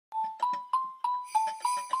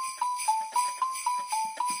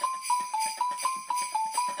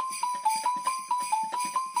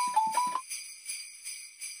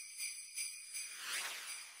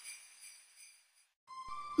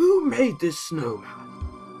made this snowman?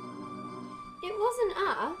 It wasn't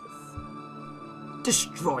us.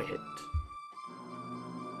 Destroy it.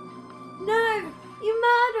 No, you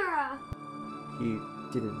murderer! You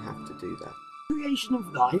didn't have to do that. Creation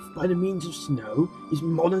of life by the means of snow is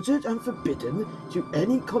monitored and forbidden to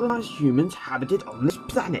any colonized humans habited on this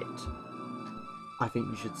planet. I think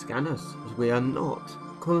you should scan us, as we are not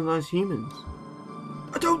colonized humans.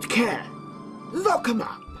 I don't care! Lock 'em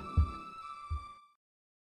up!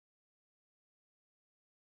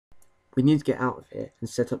 We need to get out of here and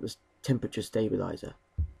set up this temperature stabilizer.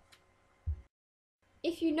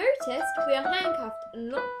 If you noticed, we are handcuffed and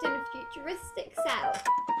locked in a futuristic cell.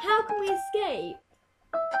 How can we escape?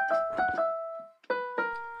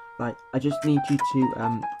 Right, I just need you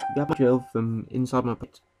to grab a drill from inside my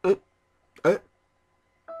pocket.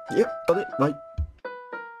 Yep, got it, right.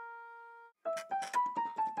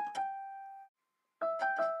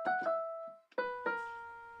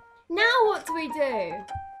 Now what do we do?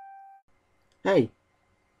 Hey.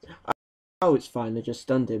 Oh, it's fine, I just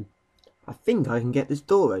stunned him. I think I can get this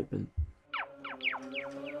door open.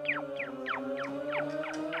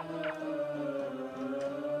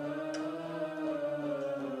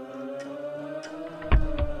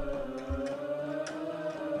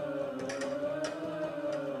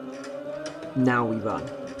 Now we run.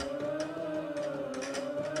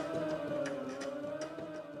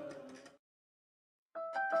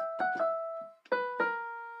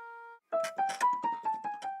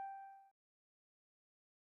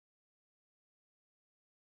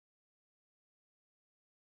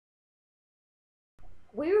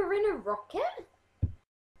 We were in a rocket?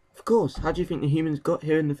 Of course, how do you think the humans got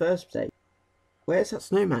here in the first place? Where's that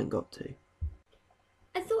snowman got to?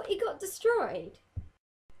 I thought he got destroyed.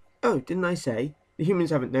 Oh, didn't I say? The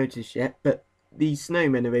humans haven't noticed yet, but these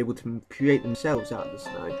snowmen are able to create themselves out of the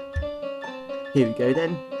snow. Here we go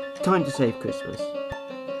then. Time to save Christmas.